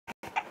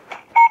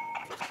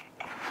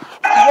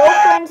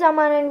friends,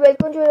 Aman and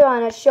welcome to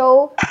Rana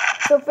show.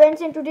 So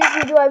friends, in today's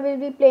video I will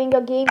be playing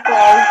a game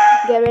called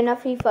Garena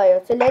Free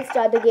Fire. So let's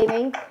start the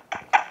gaming.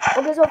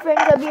 Okay, so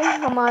friends,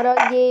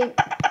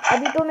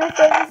 अभी तो मैं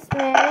friends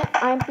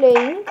I'm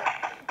playing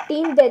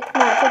team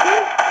deathmatch. Okay,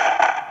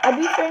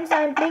 अभी friends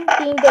I'm playing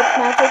team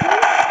deathmatch. Okay.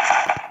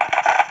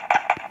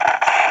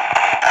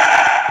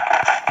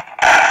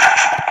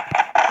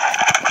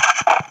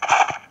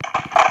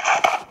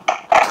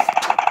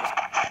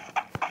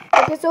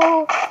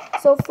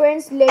 So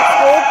friends, let's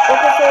wait.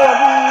 Okay, so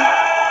abhi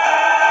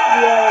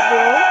we are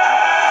there.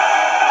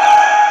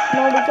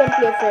 Now we can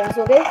play friends.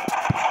 Okay,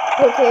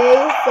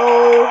 so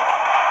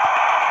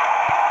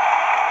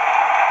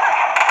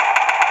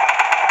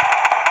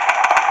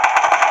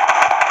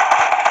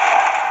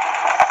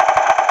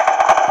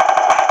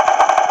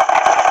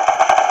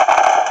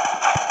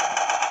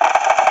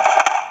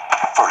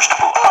first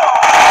blood.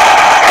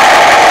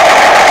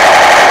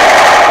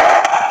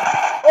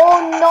 oh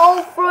no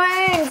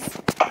friends,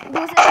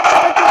 दूसरे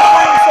number पे 2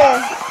 points है.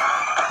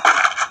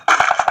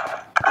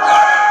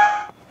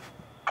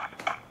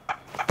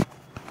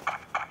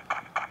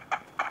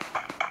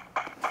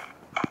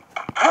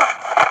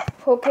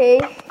 Okay.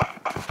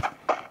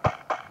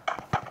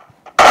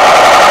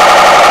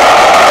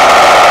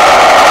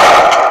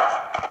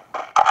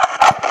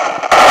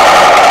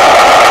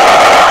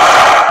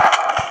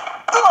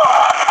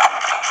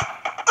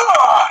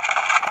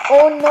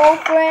 Oh no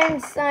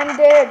friends, I'm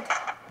dead.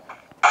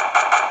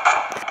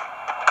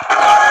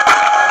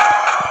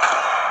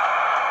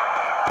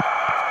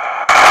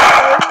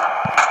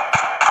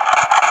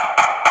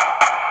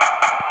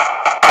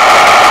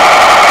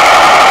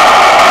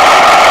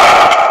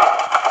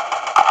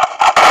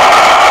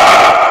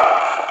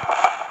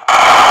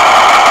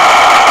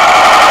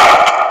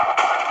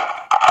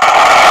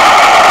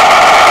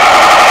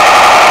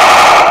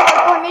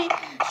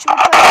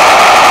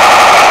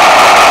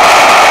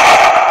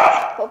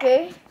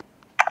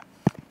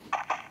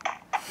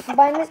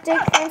 By mistake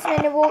friends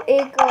मैंने वो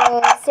एक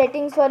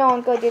settings वाला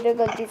on कर दिया था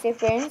गलती से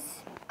friends.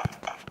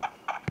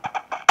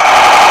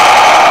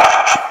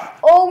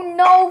 Oh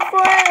no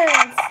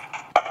friends,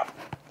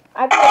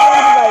 I can't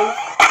revive.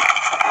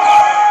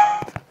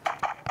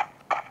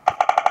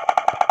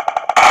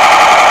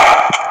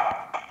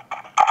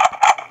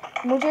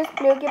 मुझे इस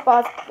प्लेयर के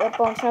पास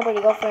पहुंचना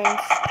पड़ेगा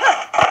फ्रेंड्स.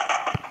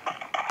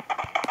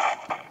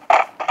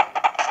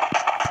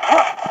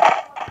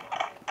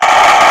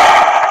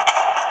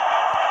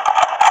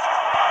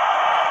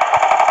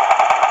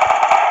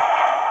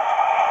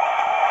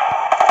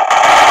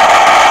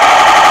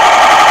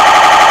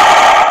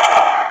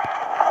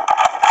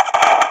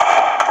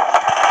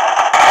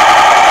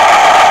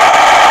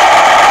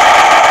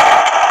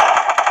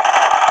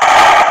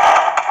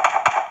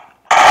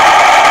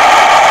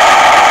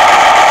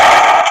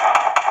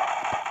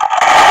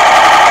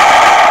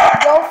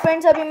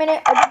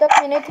 अभी तक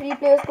मैंने 3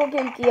 प्लेयर्स को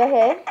किल किया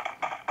है.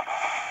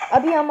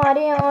 अभी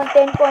हमारे यहाँ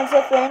 10 पॉइंट्स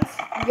है फ्रेंड्स.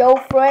 यो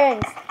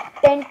फ्रेंड्स,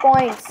 10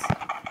 पॉइंट्स.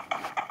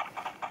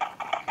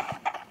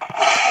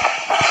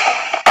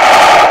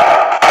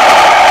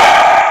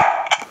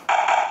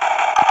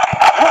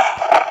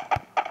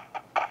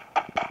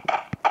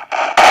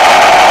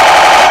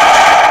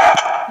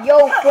 यो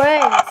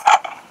फ्रेंड्स,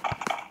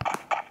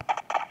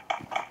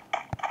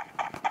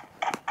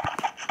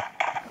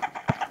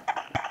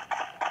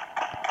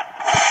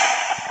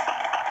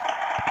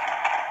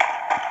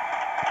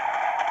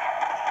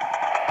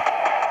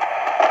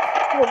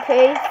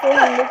 okay, so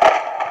हम लोग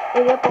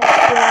एरिया पहुंच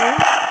गए हैं.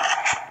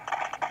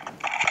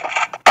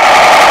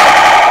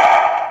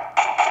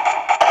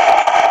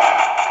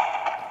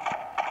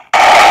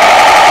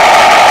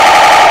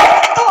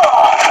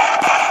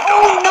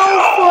 Oh no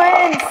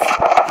friends,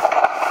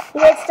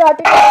 let's start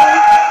again.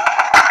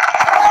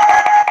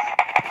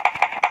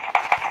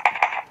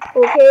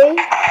 Okay.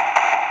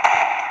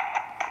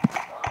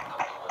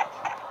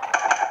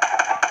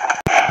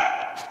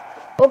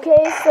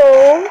 Okay, so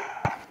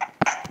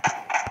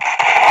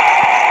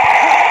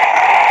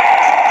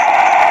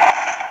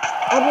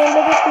अभी हम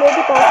लोग एक प्लेयर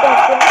के पास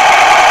पहुंचते हैं.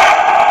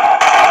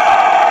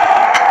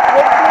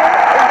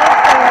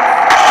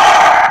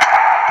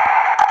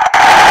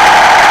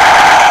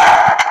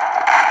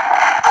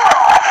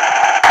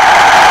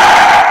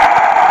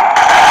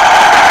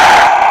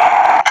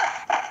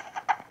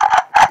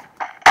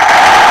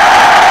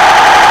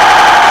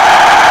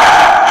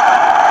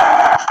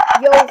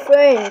 Yo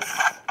friends,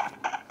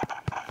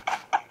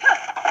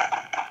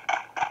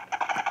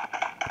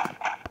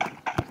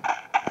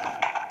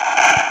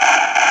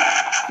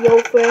 yo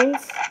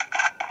friends,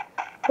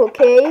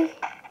 okay.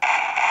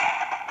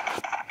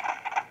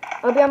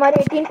 अभी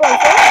हमारे 18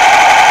 पॉइंट्स हैं.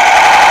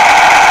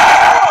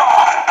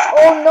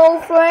 Oh no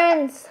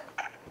friends,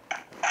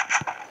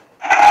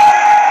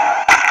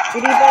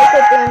 रिवाइव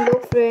करते हैं हम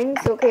लोग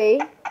फ्रेंड्स. okay.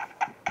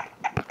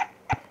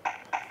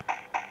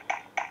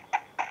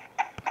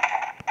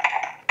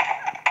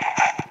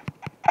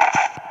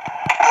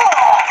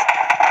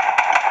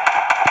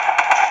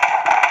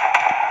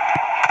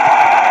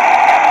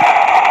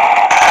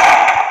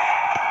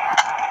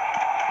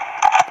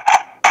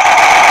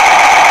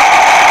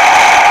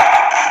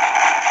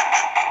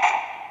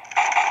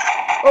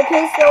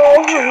 Okay, so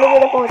हम लोग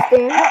इधर पहुंचते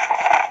हैं.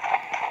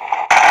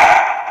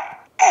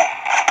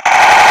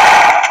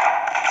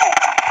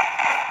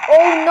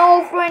 Oh no,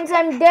 friends,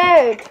 I'm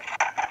dead.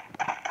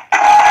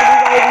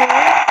 Revive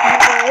now.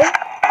 Revive.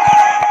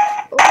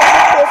 Okay,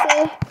 कैसे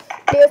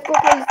players को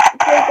kill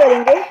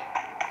करेंगे?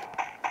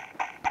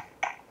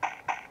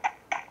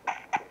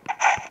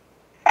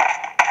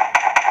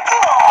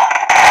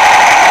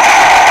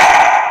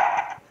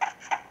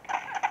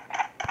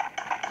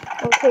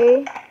 Okay.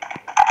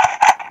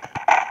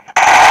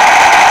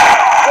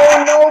 Oh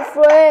no,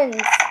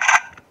 friends.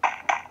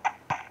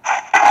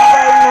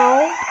 Right now.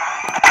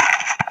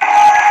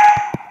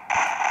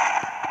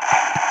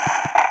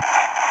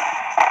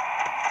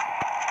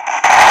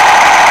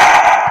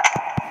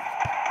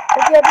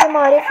 Okay, अभी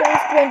हमारे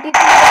फ्रेंड्स 23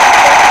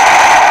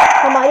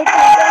 हमारी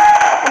टीम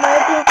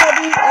का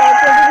भी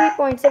 23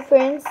 पॉइंट्स है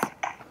friends.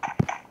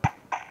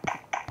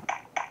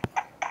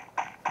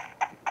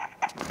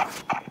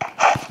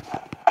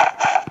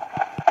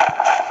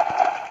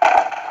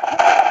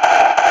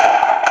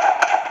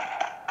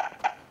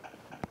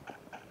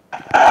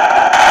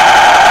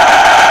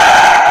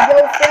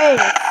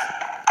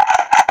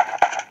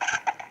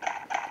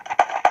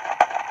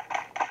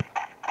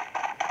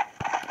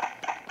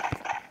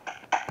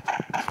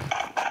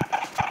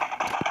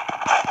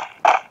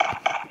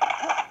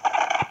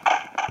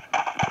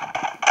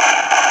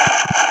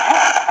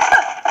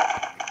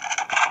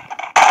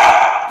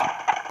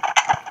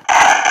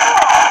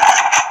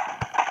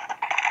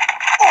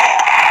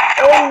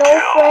 No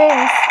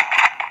friends.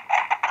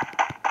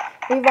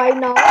 Revive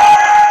now.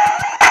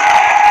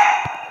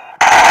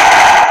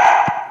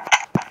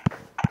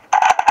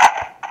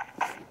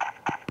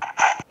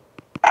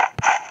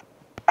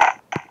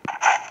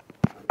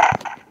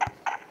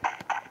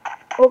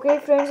 Okay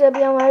friends,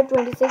 अभी हमारे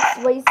 26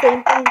 वही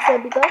सेम पॉइंट्स है.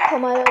 अभी तक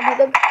हमारा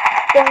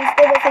पॉइंट्स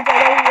तो वैसे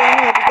ज़्यादा हुआ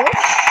नहीं अभी तक.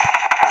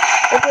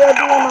 ओके,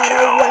 अभी हमारा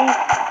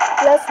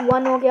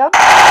 1+1 हो गया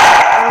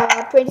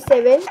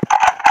 27.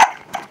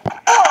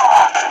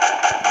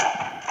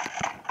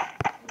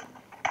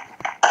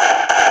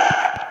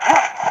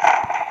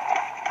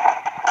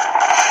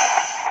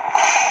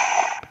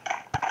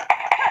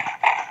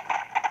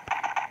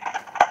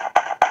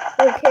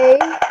 Okay.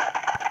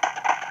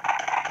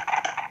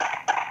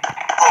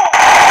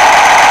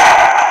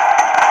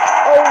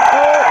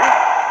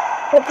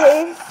 Okay,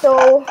 so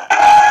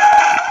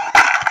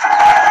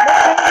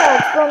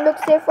हम लोग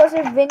सिर्फ और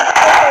सिर्फ विन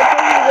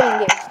करके ही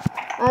रहेंगे.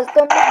 आज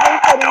तो हम लोग विन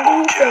करेंगे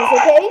ही friends.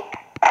 Okay,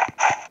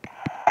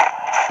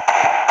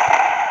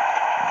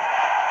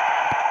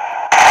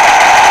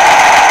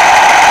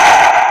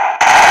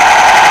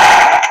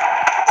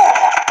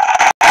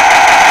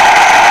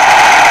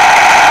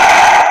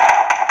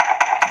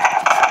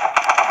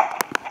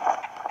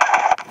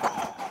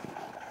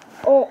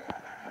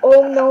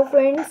 oh no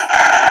friends,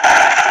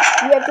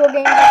 we have to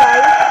again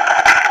revive.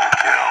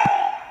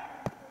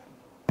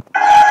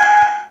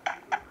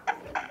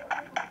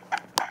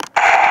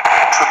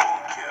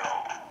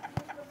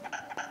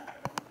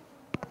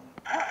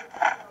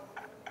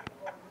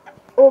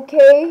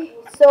 Okay,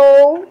 so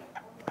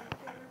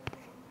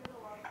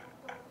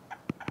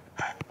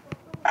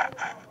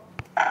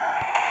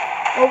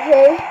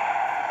okay.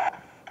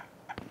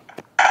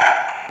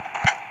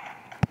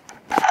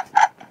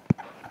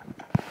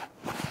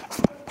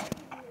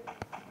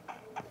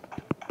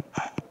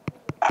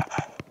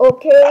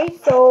 Okay,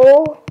 so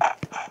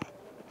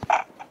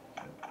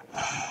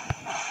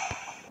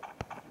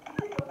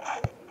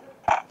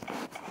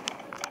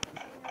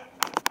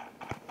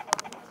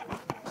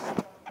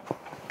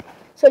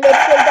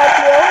let's get back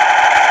here.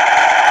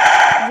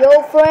 Yo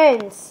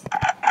friends.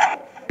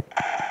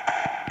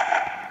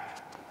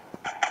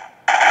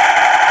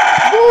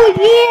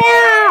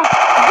 Booyah!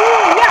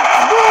 Booyah!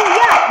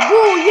 Booyah!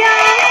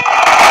 Booyah!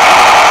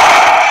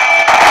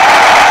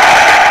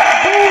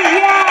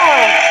 Booyah!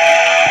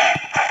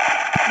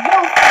 Yo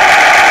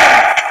friends.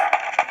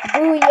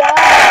 Booyah!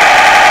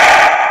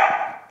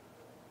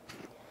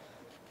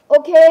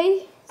 Okay,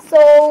 so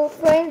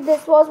friends,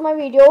 this was my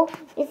video.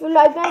 If you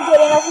like my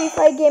Garena Free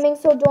Fire Gaming,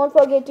 so don't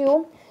forget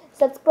to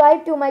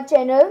subscribe to my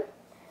channel,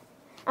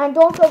 and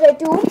don't forget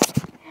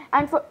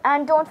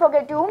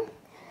to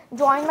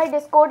join my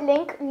Discord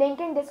link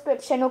in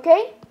description.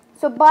 Okay,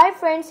 so bye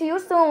friends, see you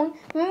soon.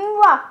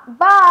 Mwah.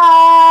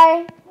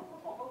 Bye.